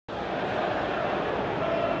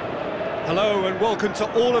Hello and welcome to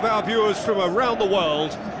all of our viewers from around the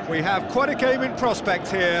world. We have quite a game in prospect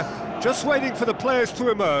here, just waiting for the players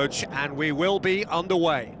to emerge, and we will be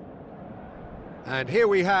underway. And here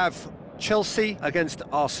we have Chelsea against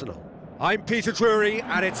Arsenal. I'm Peter Drury,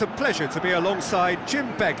 and it's a pleasure to be alongside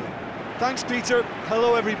Jim Begley. Thanks, Peter.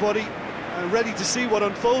 Hello, everybody. Ready to see what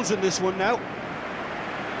unfolds in this one now.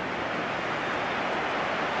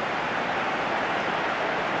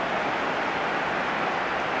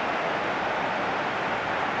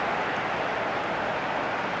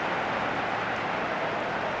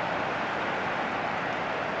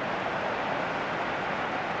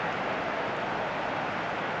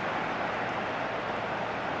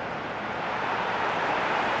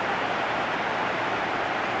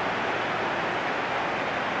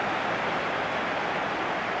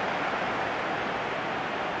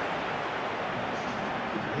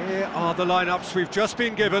 Here are the lineups we've just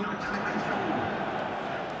been given.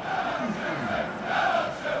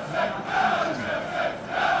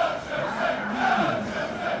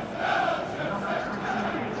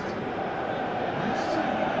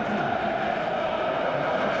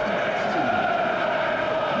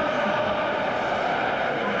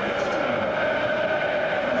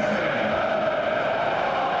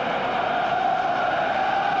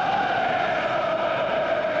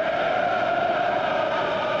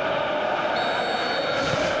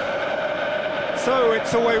 So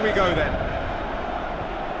it's away we go then.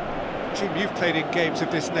 Jim, you've played in games of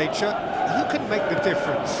this nature. Who can make the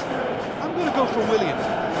difference? I'm going to go for Willian.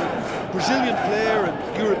 Brazilian flair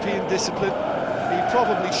and European discipline. He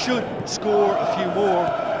probably should score a few more,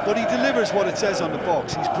 but he delivers what it says on the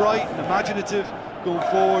box. He's bright and imaginative, going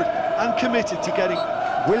forward, and committed to getting...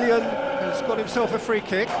 Willian has got himself a free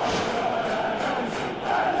kick.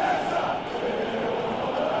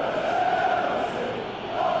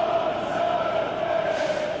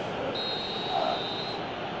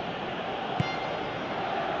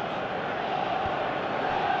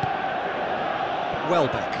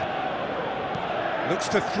 Welbeck looks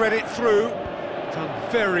to thread it through, done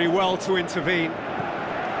very well to intervene.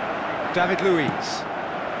 David Luiz,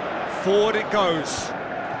 forward it goes.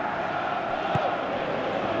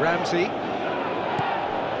 Ramsey.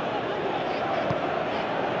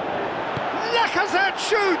 Lacazette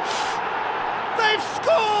shoots! They've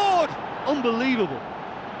scored! Unbelievable.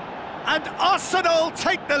 And Arsenal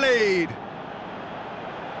take the lead.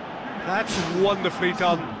 That's wonderfully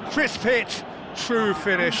done. Crisp hit. True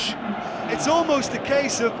finish. It's almost a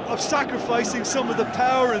case of sacrificing some of the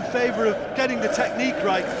power in favour of getting the technique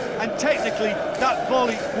right, and technically that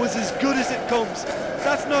volley was as good as it comes.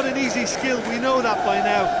 That's not an easy skill, we know that by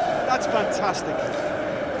now. That's fantastic.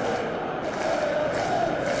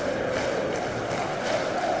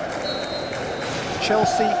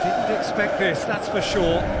 Chelsea didn't expect this, that's for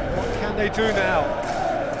sure. What can they do now?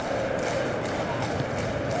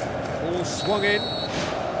 Ball swung in.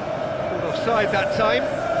 Offside that time.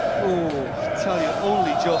 Oh, I tell you,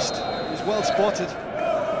 only just. It was well spotted.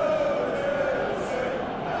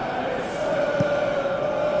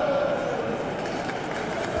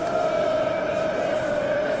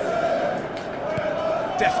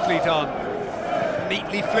 Deftly done.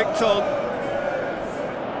 Neatly flicked on.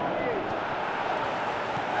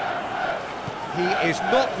 He is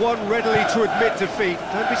not one readily to admit defeat.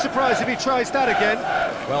 Don't be surprised if he tries that again.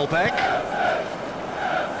 Welbeck.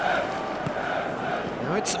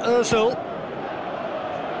 Now it's Ozil.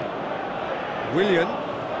 Willian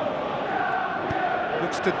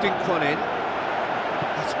looks to dink one in.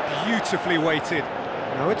 That's beautifully weighted.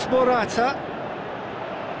 Now it's Morata.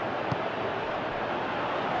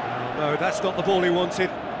 Oh, no, that's not the ball he wanted.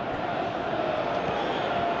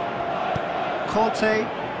 Conte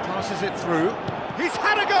passes it through. He's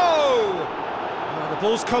had a go! Now the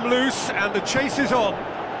ball's come loose and the chase is on.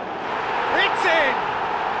 It's in!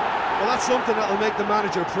 Well, that's something that'll make the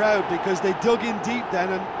manager proud, because they dug in deep then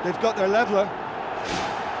and they've got their leveller.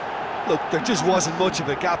 Look, there just wasn't much of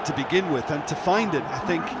a gap to begin with, and to find it, I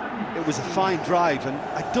think it was a fine drive, and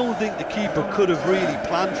I don't think the keeper could have really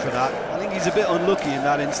planned for that. I think he's a bit unlucky in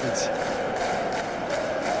that instance.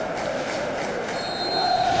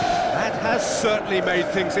 That has certainly made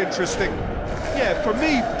things interesting. Yeah, for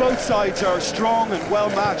me, both sides are strong and well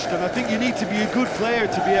matched, and I think you need to be a good player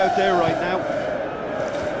to be out there right now.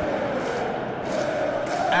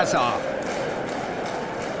 Hazard.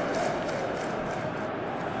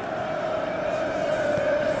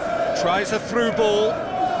 Tries a through ball.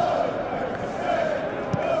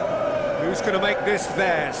 Who's going to make this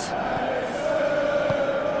theirs?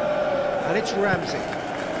 And it's Ramsey.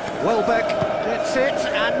 Welbeck gets it,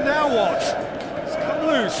 and now what? It's come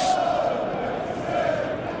loose.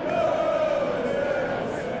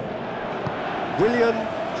 Willian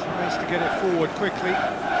tries to get it forward quickly.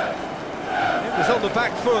 It was on the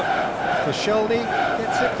back foot. Koscielny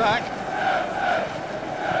gets it back.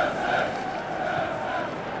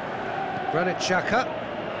 Granit Xhaka.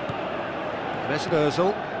 Mesut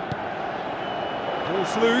Ozil.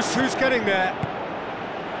 Ball's loose, who's getting there?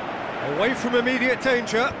 Away from immediate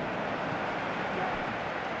danger.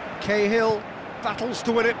 Cahill battles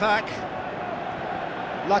to win it back.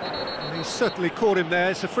 He certainly caught him there,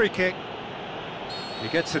 it's a free kick. He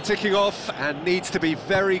gets the ticking off and needs to be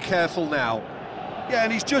very careful now. Yeah,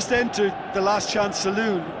 and he's just entered the last chance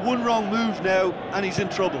saloon. One wrong move now, and he's in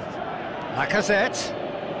trouble. Lacazette.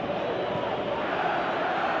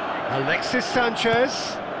 Alexis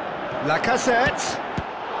Sanchez. Lacazette.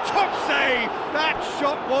 Top save! That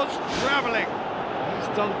shot was travelling.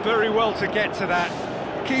 He's done very well to get to that.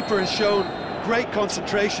 The keeper has shown great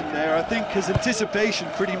concentration there. I think his anticipation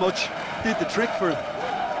pretty much did the trick for him.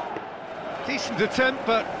 Decent attempt,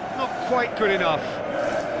 but not quite good enough.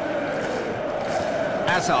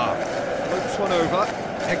 Hazard floats one over.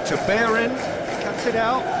 Hector Bellerin cuts it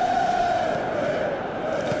out.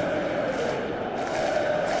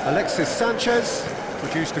 Alexis Sanchez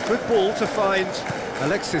produced a good ball to find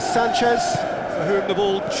Alexis Sanchez, for whom the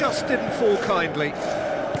ball just didn't fall kindly.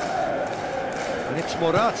 And it's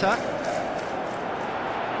Morata.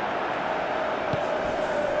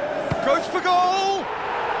 Goes for goal!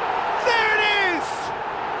 There it is!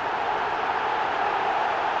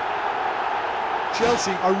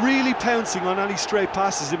 Chelsea are really pouncing on any stray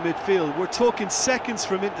passes in midfield. We're talking seconds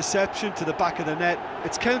from interception to the back of the net.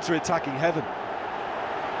 It's counter-attacking heaven.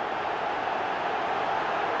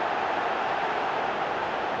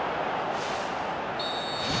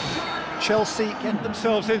 Chelsea get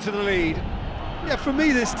themselves into the lead. Yeah, for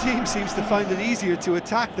me this team seems to find it easier to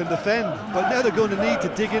attack than defend, but now they're going to need to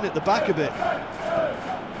dig in at the back a bit.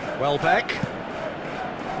 Welbeck.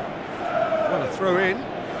 Want to throw in.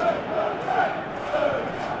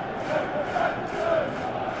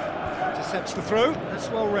 Intercepts the throw, that's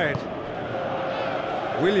well read.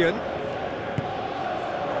 Willian.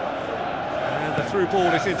 And the through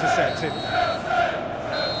ball is intercepted.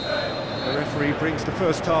 The referee brings the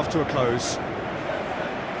first half to a close.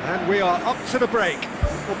 And we are up to the break.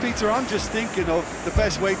 Well, Peter, I'm just thinking of the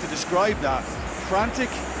best way to describe that. Frantic,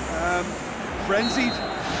 frenzied.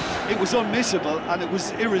 It was unmissable and it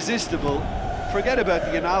was irresistible. Forget about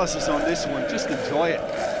the analysis on this one, just enjoy it.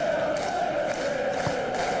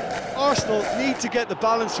 Arsenal need to get the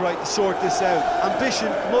balance right to sort this out. Ambition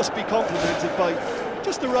must be complemented by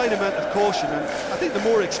just the right amount of caution, and I think the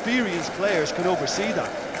more experienced players can oversee that.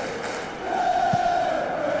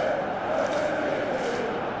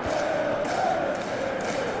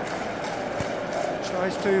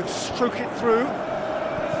 Tries to stroke it through.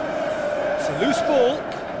 It's a loose ball.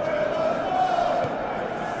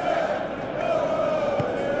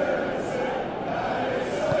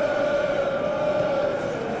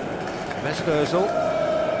 Mesut Ozil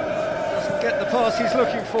doesn't get the pass he's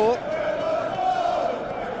looking for.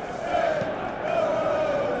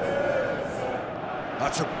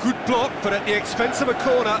 That's a good block, but at the expense of a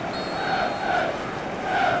corner.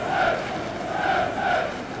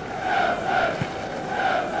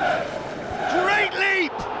 Great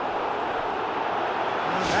leap!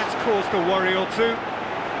 And that's caused a worry or two.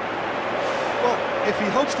 Well, if he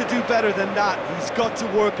hopes to do better than that, he's got to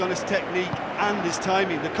work on his technique and his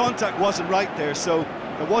timing. The contact wasn't right there, so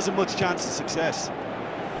there wasn't much chance of success.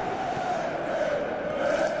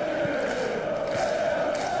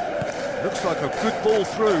 Looks like a good ball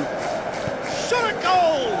through. Shot at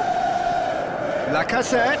goal!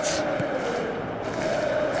 Lacazette.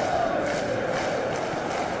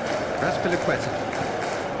 Azpilicueta.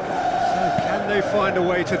 So can they find a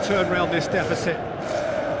way to turn around this deficit?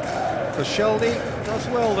 Koscielny does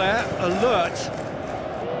well there, alert.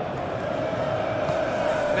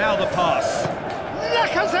 Now the pass.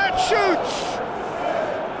 Lacazette shoots!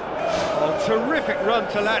 Oh, terrific run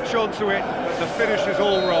to latch onto it, but the finish is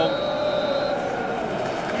all wrong.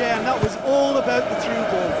 Yeah, and that was all about the through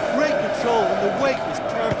ball. Great control, and the weight was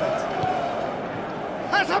perfect.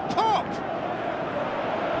 Has a pop!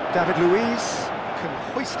 David Luiz can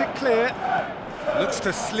hoist it clear. Looks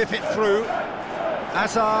to slip it through.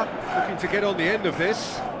 Hazard looking to get on the end of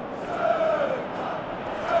this.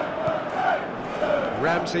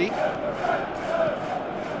 Ramsey.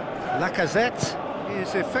 Lacazette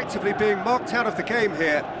is effectively being marked out of the game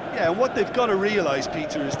here. Yeah, and what they've got to realise,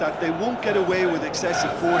 Peter, is that they won't get away with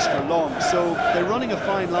excessive force for long, so they're running a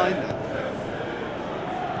fine line now.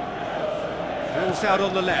 Ball's out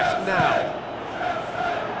on the left now.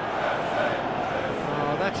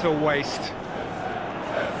 Oh, that's a waste.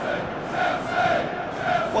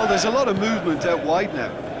 Well, there's a lot of movement out wide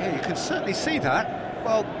now. Yeah, you can certainly see that.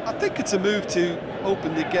 Well, I think it's a move to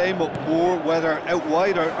open the game up more, whether out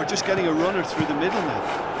wide or just getting a runner through the middle now.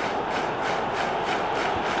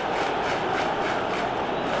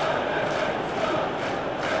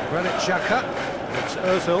 Granit Xhaka, it's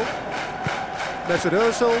Ozil. Mesut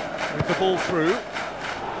Ozil with the ball through.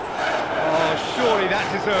 Oh, surely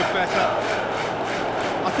that deserved better.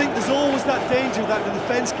 I think there's always that danger that the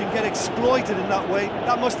defence can get exploited in that way.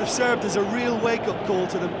 That must have served as a real wake-up call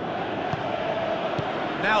to them.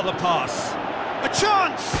 Now the pass. A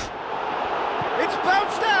chance! It's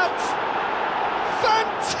bounced out!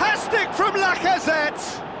 Fantastic from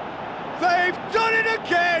Lacazette! They've done it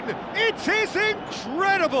again! It is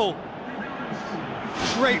incredible!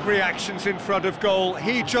 Great reactions in front of goal.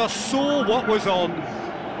 He just saw what was on.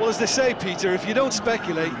 Well, as they say, Peter, if you don't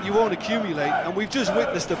speculate, you won't accumulate. And we've just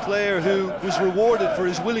witnessed a player who was rewarded for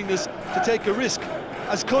his willingness to take a risk,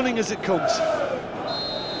 as cunning as it comes.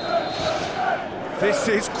 This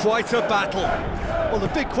is quite a battle. Well, the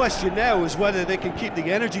big question now is whether they can keep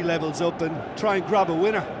the energy levels up and try and grab a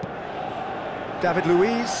winner. David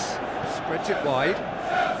Luiz spreads it wide.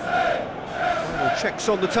 Final checks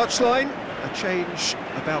on the touchline. A change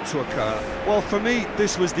about to occur. Well, for me,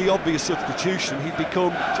 this was the obvious substitution. He'd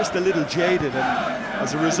become just a little jaded, and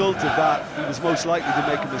as a result of that, he was most likely to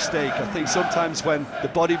make a mistake. I think sometimes when the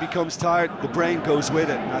body becomes tired, the brain goes with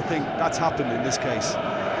it, and I think that's happened in this case.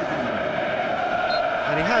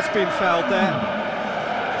 And he has been fouled there.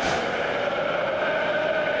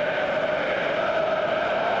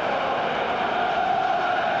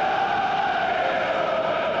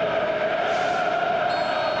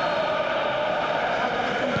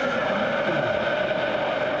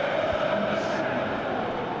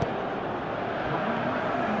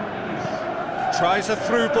 Tries a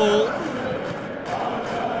through ball.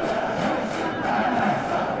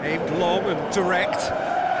 Aimed long and direct.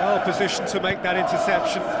 Well positioned to make that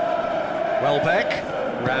interception. Welbeck,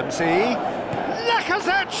 Ramsey,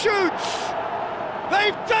 Lacazette shoots!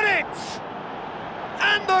 They've done it!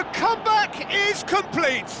 And the comeback is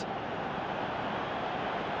complete!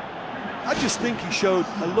 I just think he showed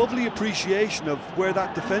a lovely appreciation of where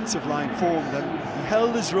that defensive line formed, and he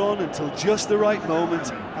held his run until just the right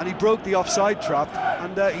moment, and he broke the offside trap,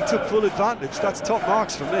 and he took full advantage. That's top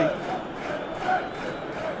marks for me.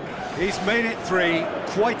 He's made it 3.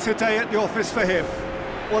 Quite a day at the office for him.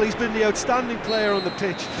 Well, he's been the outstanding player on the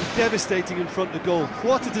pitch, devastating in front of goal.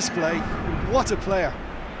 What a display, what a player.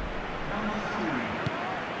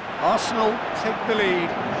 Arsenal take the lead.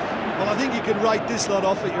 Well, I think you can write this lot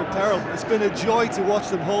off at your peril. It's been a joy to watch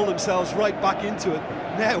them hold themselves right back into it.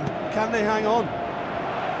 Now, can they hang on?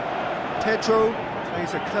 Pedro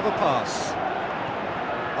plays a clever pass.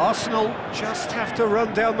 Arsenal just have to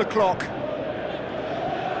run down the clock.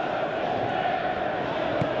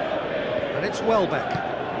 And it's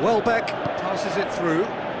Welbeck. Welbeck passes it through.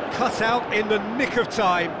 Cut out in the nick of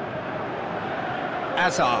time.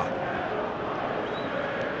 Azar.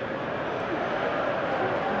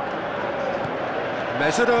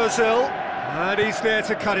 Mesut Ozil, and he's there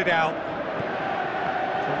to cut it out.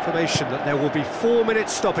 Confirmation that there will be 4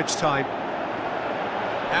 minutes stoppage time.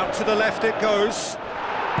 Out to the left it goes.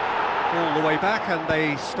 All the way back, and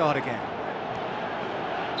they start again.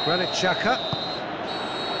 Granit Xhaka.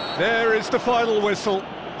 There is the final whistle.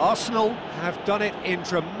 Arsenal have done it in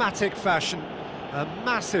dramatic fashion. A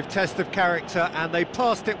massive test of character, and they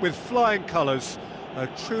passed it with flying colours. A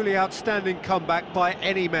truly outstanding comeback by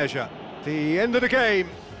any measure. The end of the game.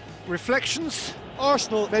 Reflections?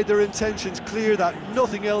 Arsenal made their intentions clear that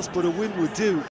nothing else but a win would do.